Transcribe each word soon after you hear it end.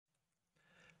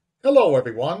Hello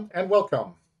everyone and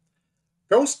welcome.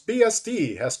 Ghost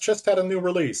Bsd has just had a new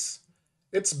release.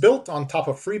 It's built on top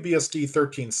of FreeBSD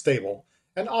 13 stable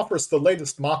and offers the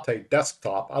latest Mate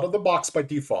desktop out of the box by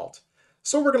default.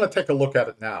 So we're going to take a look at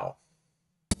it now.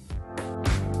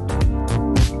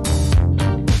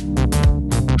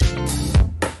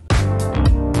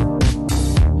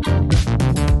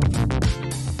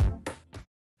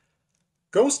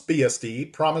 Ghost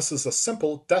Bsd promises a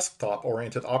simple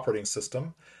desktop-oriented operating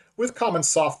system with common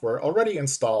software already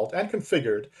installed and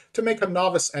configured to make a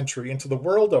novice entry into the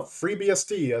world of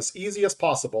FreeBSD as easy as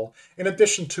possible, in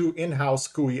addition to in-house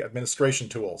GUI administration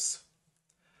tools.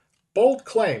 Bold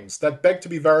claims that beg to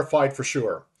be verified for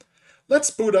sure. Let's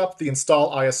boot up the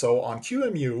install ISO on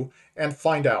QEMU and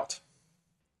find out.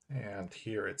 And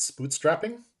here it's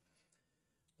bootstrapping.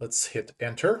 Let's hit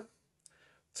enter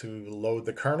to load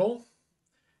the kernel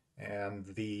and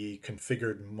the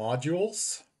configured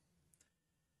modules.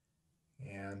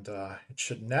 And it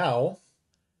should now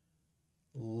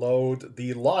load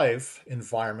the live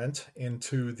environment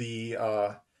into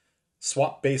the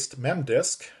swap-based mem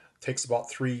disk. It takes about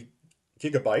 3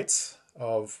 gigabytes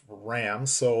of RAM,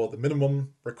 so the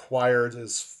minimum required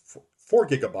is 4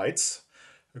 gigabytes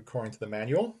according to the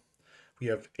manual. We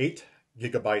have 8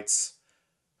 gigabytes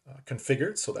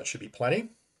configured, so that should be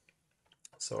plenty.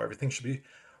 So everything should be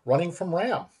running from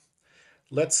RAM.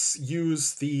 Let's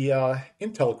use the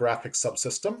Intel graphics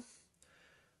subsystem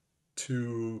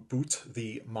to boot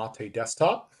the Mate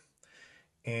desktop.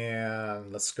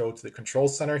 And let's go to the control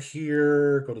center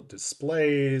here, go to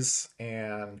displays,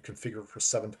 and configure for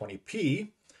 720p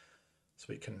so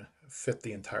we can fit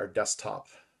the entire desktop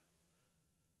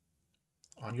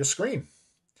on your screen.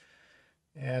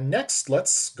 And next,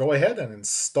 let's go ahead and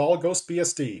install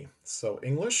GhostBSD. So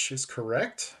English is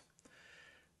correct.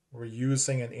 We're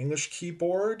using an English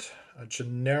keyboard. A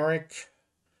generic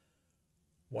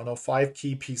 105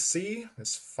 key PC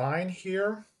is fine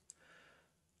here.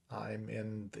 I'm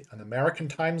in an American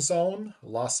time zone,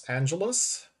 Los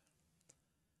Angeles,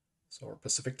 so our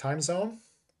Pacific time zone.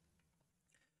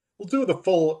 We'll do the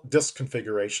full disk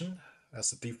configuration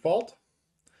as the default.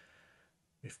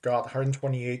 We've got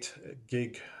 128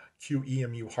 gig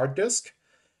QEMU hard disk.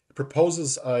 It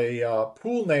proposes a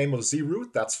pool name of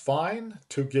zroot, that's fine.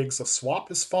 2 gigs of swap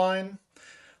is fine.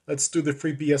 Let's do the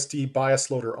FreeBSD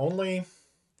BIOS loader only.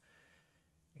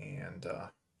 And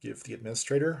give the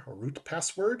administrator a root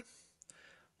password.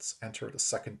 Let's enter it a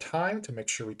second time to make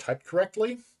sure we typed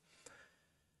correctly.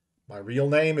 My real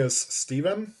name is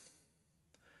Steven.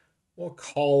 We'll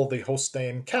call the host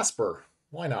name Casper.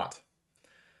 Why not?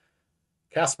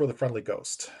 Casper the Friendly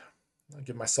Ghost. I'll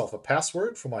give myself a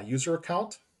password for my user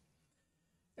account.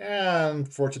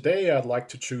 And for today, I'd like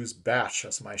to choose Bash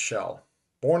as my shell,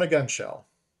 Born Again shell.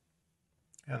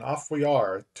 And off we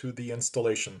are to the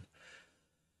installation.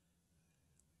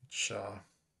 Which,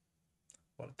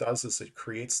 what it does is it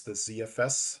creates the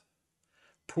Zfs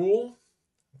pool,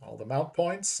 all the mount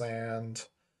points, and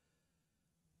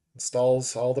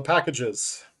installs all the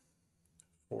packages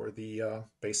for the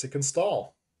basic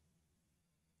install.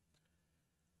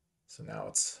 So now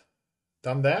it's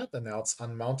done that, and now it's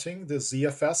unmounting the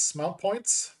Zfs mount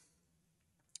points,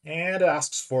 and it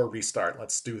asks for a restart.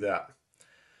 Let's do that.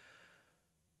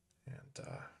 And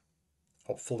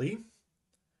hopefully,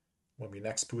 when we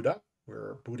next boot up,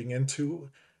 we're booting into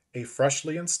a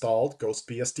freshly installed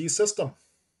GhostBSD system.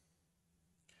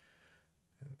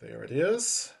 And there it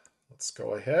is. Let's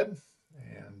go ahead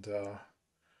and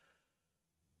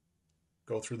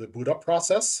go through the boot up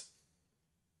process.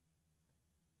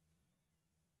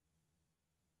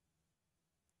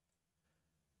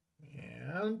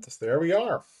 And there we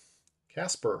are.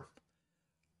 Casper,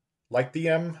 like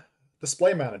DM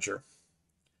Display Manager,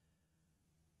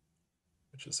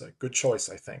 which is a good choice,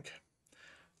 I think.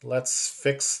 Let's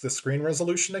fix the screen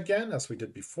resolution again, as we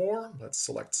did before. Let's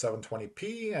select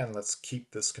 720p, and let's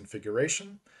keep this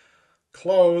configuration.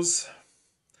 Close.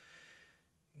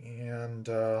 And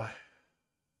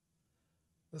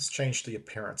let's change the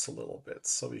appearance a little bit.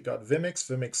 So we got Vimix,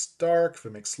 Vimix Dark,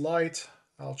 Vimix Light.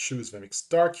 I'll choose Vimix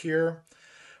Dark here.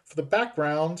 For the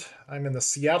background, I'm in the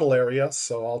Seattle area,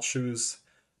 so I'll choose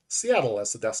Seattle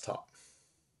as the desktop.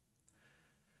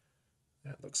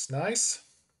 That looks nice.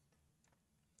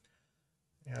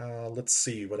 Let's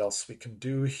see what else we can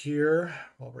do here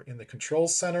while we're in the control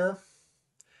center.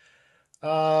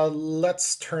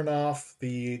 Let's turn off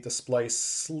the display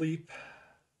sleep.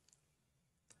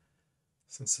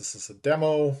 Since this is a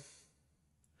demo,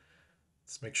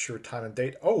 let's make sure time and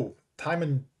date. Oh, time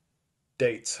and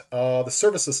date. The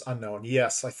service is unknown.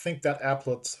 Yes, I think that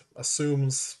applet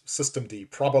assumes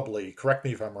systemd, probably. Correct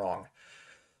me if I'm wrong.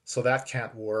 So that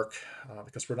can't work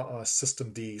because we're not on a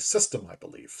systemd system, I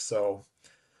believe. So,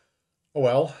 oh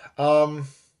well.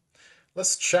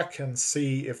 Let's check and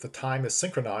see if the time is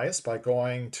synchronized by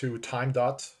going to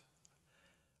time.is.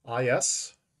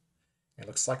 It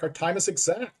looks like our time is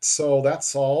exact, so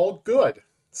that's all good.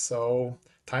 So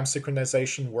time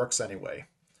synchronization works anyway.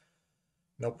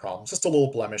 No problem. Just a little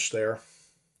blemish there.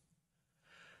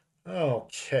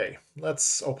 Okay,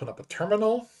 let's open up a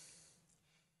terminal.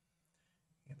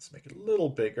 Let's make it a little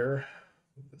bigger.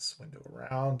 Move this window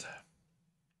around.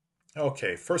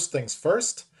 Okay, first things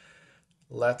first.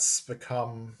 Let's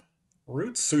become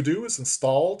root. Sudo is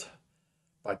installed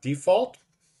by default.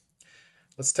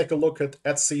 Let's take a look at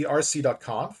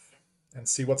etcrc.conf and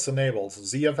see what's enabled. So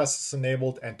Zfs is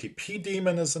enabled, NTP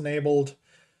daemon is enabled.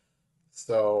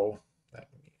 So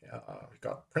we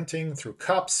got printing through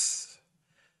cups,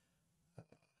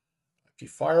 IP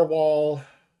firewall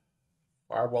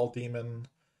daemon.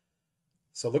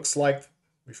 So it looks like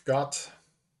we've got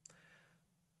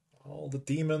all the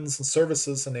daemons and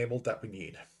services enabled that we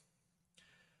need.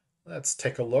 Let's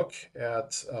take a look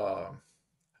at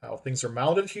how things are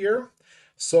mounted here.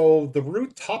 So the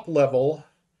root top level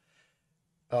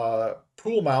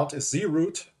pool mount is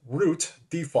zroot root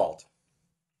default.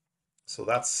 So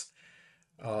that's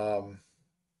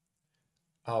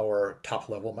our top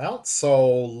level mount.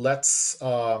 So let's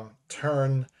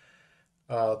turn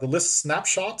the list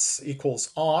snapshots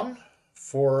equals on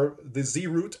for the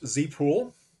zroot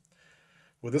zpool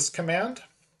with this command.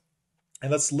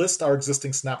 And let's list our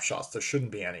existing snapshots. There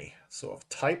shouldn't be any. So of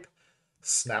type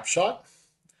snapshot,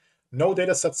 no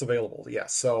data sets available.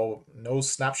 Yes, so no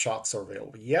snapshots are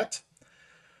available yet.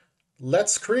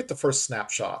 Let's create the first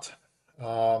snapshot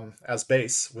as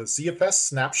base with zfs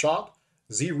snapshot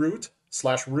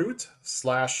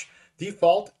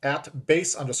zroot/root/default at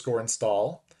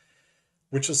base_install,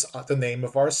 which is the name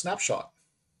of our snapshot,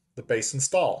 the base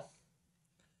install.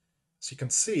 So you can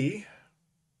see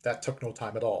that took no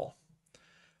time at all.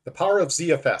 The power of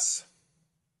ZFS.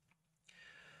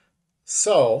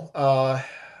 So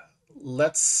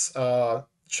let's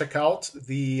check out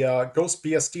the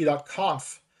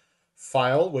GhostBSD.conf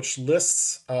file, which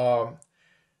lists the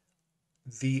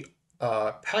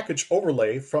package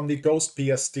overlay from the Ghost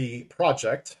Bsd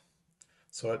project.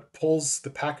 So it pulls the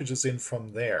packages in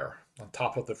from there on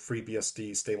top of the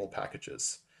FreeBSD stable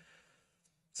packages.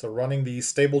 So running the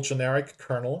stable generic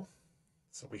kernel.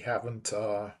 So we haven't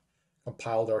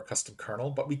compiled our custom kernel,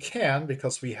 but we can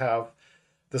because we have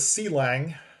the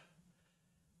clang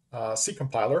C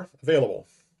compiler available.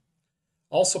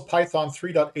 Also, Python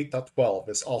 3.8.12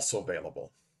 is also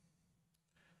available.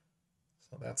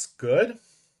 So that's good.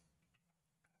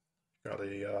 Got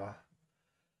a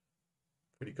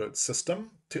pretty good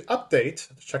system. To update,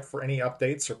 to check for any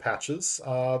updates or patches,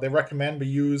 they recommend we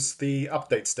use the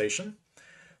update station.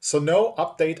 So no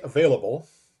update available.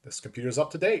 This computer is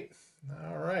up to date.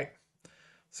 All right.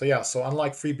 So yeah, so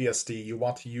unlike FreeBSD, you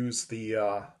want to use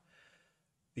the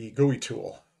GUI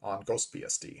tool on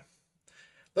GhostBSD.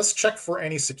 Let's check for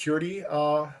any security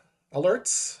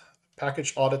alerts.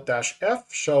 Package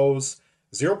audit-F shows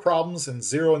 0 problems and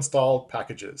 0 installed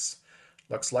packages.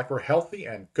 Looks like we're healthy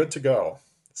and good to go.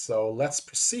 So let's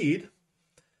proceed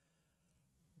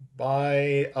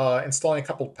by installing a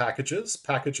couple of packages.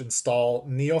 Package install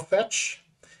NeoFetch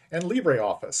and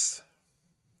LibreOffice.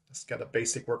 Let's get a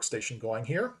basic workstation going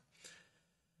here.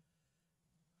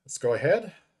 Let's go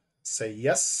ahead, say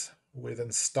yes with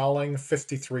installing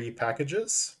 53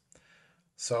 packages.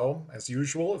 So, as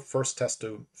usual, it first has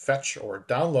to fetch or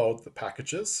download the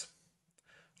packages,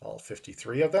 all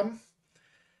 53 of them.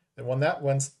 And when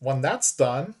that's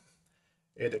done,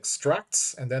 it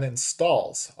extracts and then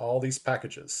installs all these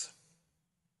packages.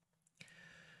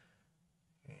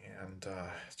 And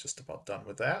it's just about done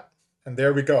with that. And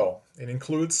there we go. It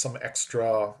includes some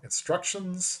extra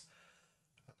instructions,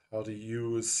 how to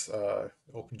use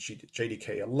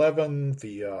OpenJDK 11,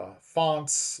 the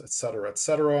fonts, etc.,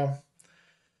 etc.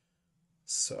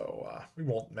 So we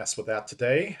won't mess with that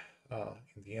today.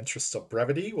 In the interest of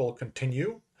brevity, we'll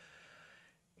continue.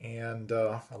 And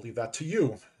I'll leave that to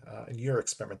you in your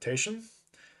experimentation.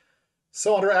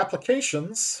 So under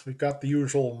applications, we've got the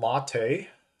usual Mate,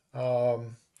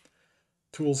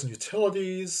 tools and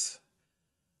utilities.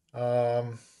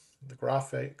 The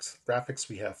graphics,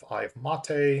 we have Eye of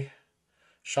Mate,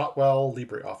 Shotwell,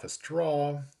 LibreOffice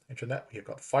Draw. Internet, we've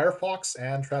got Firefox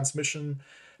and Transmission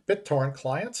BitTorrent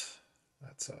client.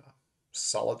 That's a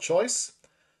solid choice.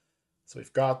 So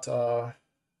we've got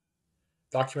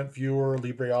Document Viewer,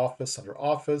 LibreOffice under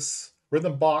Office,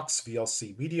 Rhythmbox,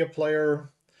 VLC Media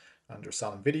Player, under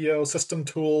Sound and Video, System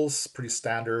Tools, pretty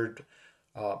standard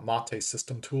Mate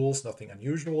system tools, nothing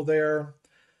unusual there.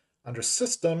 Under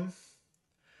system,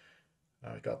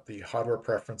 I got the hardware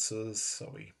preferences,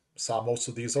 so we saw most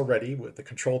of these already with the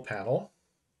control panel.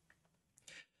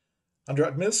 Under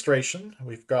administration,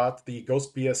 we've got the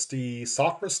Ghost Bsd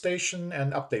software station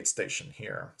and update station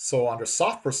here. So under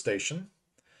software station,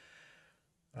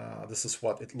 this is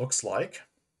what it looks like.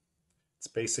 It's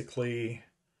basically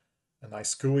a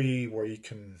nice GUI where you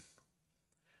can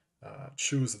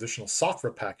choose additional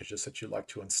software packages that you'd like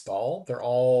to install. They're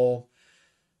all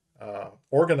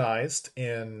organized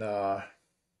in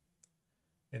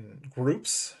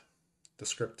groups,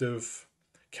 descriptive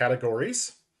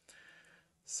categories.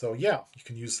 So yeah, you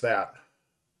can use that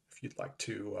if you'd like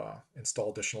to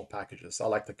install additional packages. I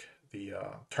like the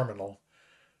terminal,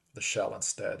 the shell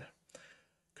instead.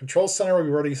 Control Center, we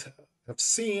already have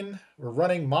seen. We're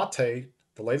running Mate,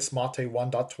 the latest Mate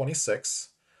 1.26,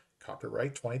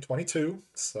 copyright 2022.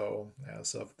 So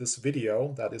as of this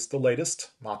video, that is the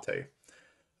latest Mate.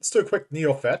 Let's do a quick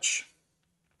neo-fetch.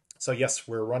 So yes,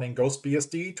 we're running Ghost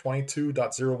Bsd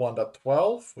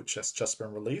 22.01.12, which has just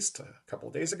been released a couple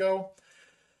of days ago.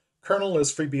 Kernel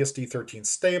is FreeBSD 13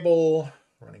 stable,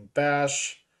 running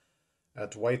bash,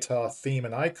 Adwaita theme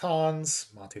and icons,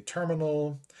 Mate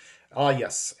terminal.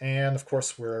 Yes, and of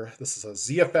course this is a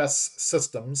ZFS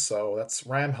system, so that's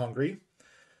RAM hungry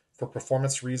for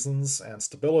performance reasons and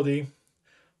stability.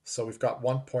 So we've got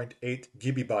 1.8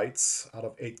 gigabytes out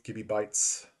of 8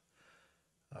 gigabytes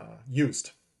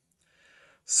used.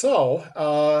 So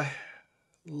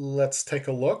let's take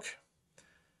a look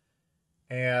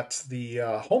at the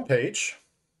homepage.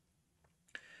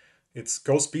 It's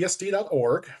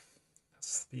ghostbsd.org.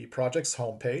 That's the project's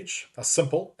homepage. A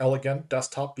simple, elegant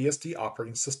desktop BSD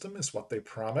operating system is what they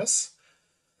promise.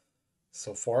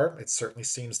 So far, it certainly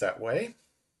seems that way.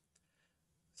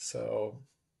 So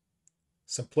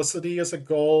simplicity is a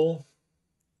goal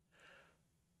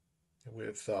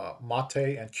with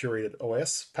Mate and curated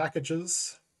OS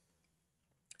packages.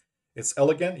 It's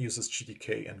elegant, uses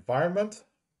GTK environment.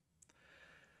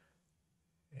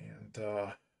 And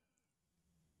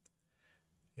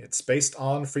it's based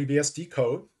on FreeBSD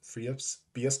code,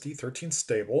 FreeBSD 13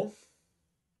 stable.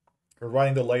 We're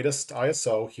running the latest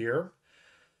ISO here,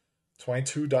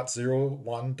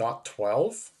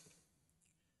 22.01.12.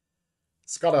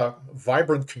 It's got a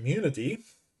vibrant community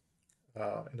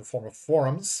in the form of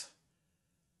forums.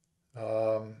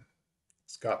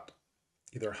 It's got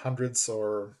either hundreds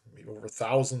or maybe over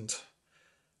 1,000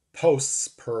 posts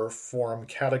per forum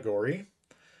category.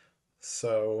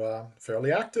 So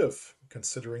fairly active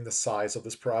considering the size of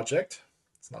this project.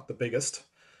 It's not the biggest.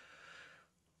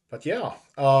 But yeah,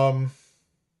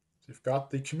 you've got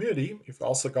the community. You've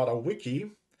also got a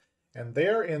wiki. And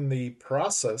they're in the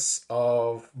process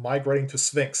of migrating to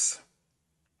Sphinx.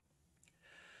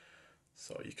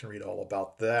 So you can read all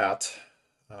about that.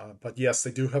 But yes,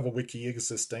 they do have a wiki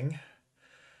existing,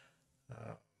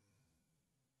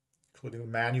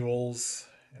 including manuals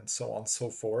and so on and so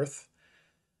forth.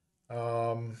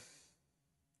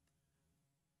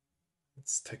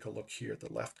 Let's take a look here at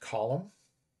the left column.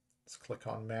 Let's click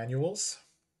on manuals.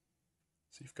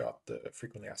 So you've got the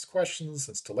frequently asked questions,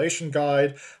 installation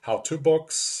guide, how-to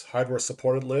books, hardware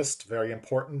supported list, very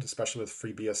important, especially with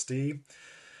FreeBSD.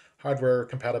 Hardware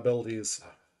compatibility is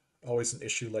always an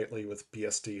issue lately with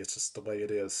BSD. It's just the way it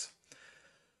is.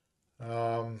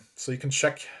 So you can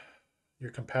check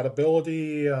your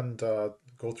compatibility and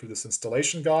go through this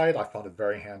installation guide. I found it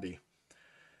very handy.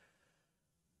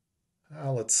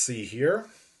 Let's see here.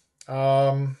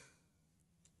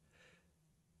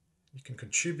 You can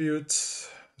contribute.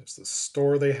 There's the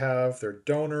store they have, their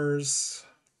donors,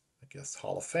 I guess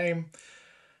Hall of Fame.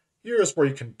 Here's where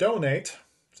you can donate.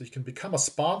 So you can become a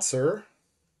sponsor.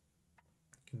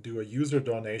 You can do a user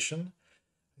donation.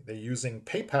 They're using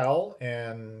PayPal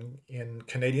and in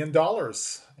Canadian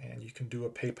dollars. And you can do a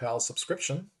PayPal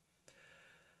subscription.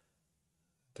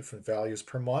 Different values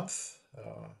per month.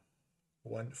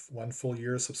 One full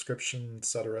year subscription,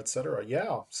 etc., etc.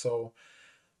 Yeah, so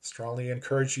strongly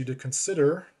encourage you to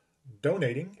consider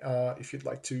donating if you'd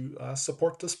like to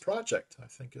support this project. I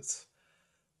think it's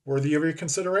worthy of your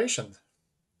consideration.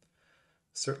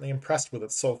 Certainly impressed with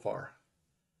it so far.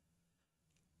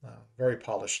 Very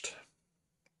polished.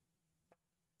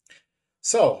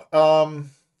 So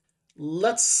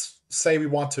let's say we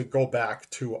want to go back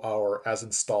to our as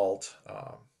installed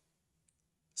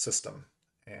system.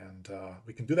 And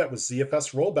we can do that with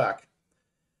Zfs Rollback,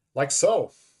 like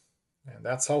so. And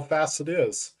that's how fast it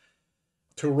is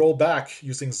to roll back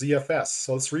using ZFS.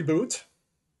 So let's reboot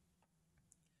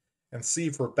and see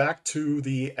if we're back to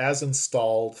the as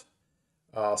installed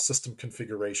system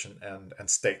configuration and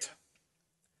state.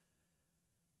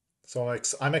 So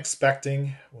I'm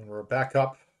expecting when we're back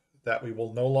up that we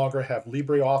will no longer have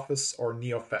LibreOffice or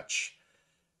NeoFetch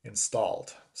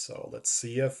installed. So let's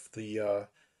see if the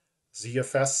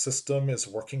ZFS system is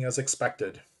working as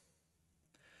expected.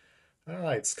 All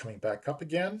right, it's coming back up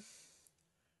again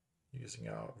using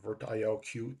a VirtIO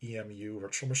EMU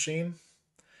virtual machine.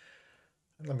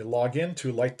 And let me log in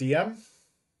to LightDM.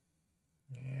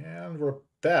 And we're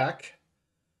back.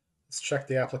 Let's check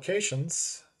the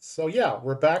applications. So yeah,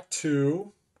 we're back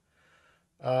to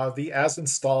the as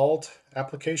installed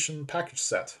application package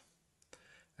set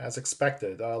as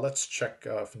expected. Let's check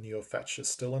if NeoFetch is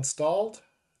still installed.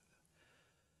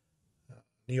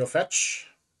 NeoFetch,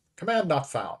 command not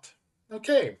found.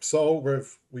 Okay, so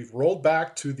we've rolled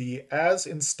back to the as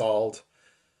installed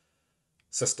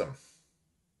system.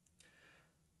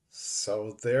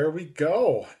 So there we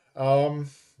go.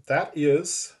 That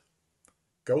is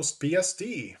Ghost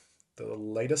Bsd, the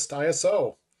latest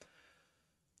ISO.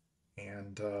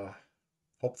 And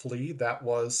hopefully that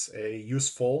was a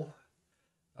useful,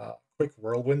 quick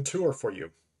whirlwind tour for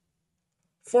you.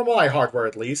 For my hardware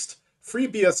at least,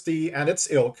 FreeBSD and its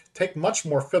ilk take much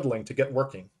more fiddling to get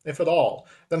working, if at all,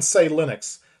 than say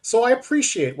Linux, so I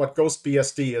appreciate what Ghost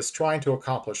Bsd is trying to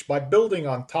accomplish by building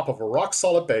on top of a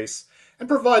rock-solid base and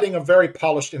providing a very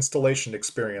polished installation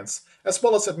experience, as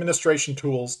well as administration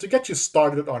tools to get you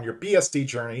started on your BSD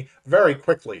journey very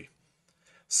quickly.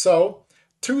 So,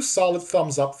 2 solid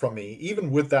thumbs up from me,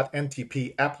 even with that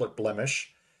NTP applet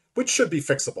blemish, which should be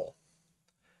fixable.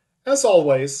 As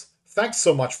always, thanks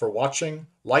so much for watching,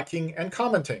 liking, and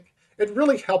commenting. It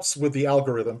really helps with the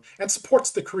algorithm and supports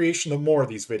the creation of more of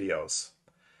these videos.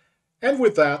 And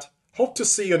with that, hope to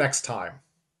see you next time.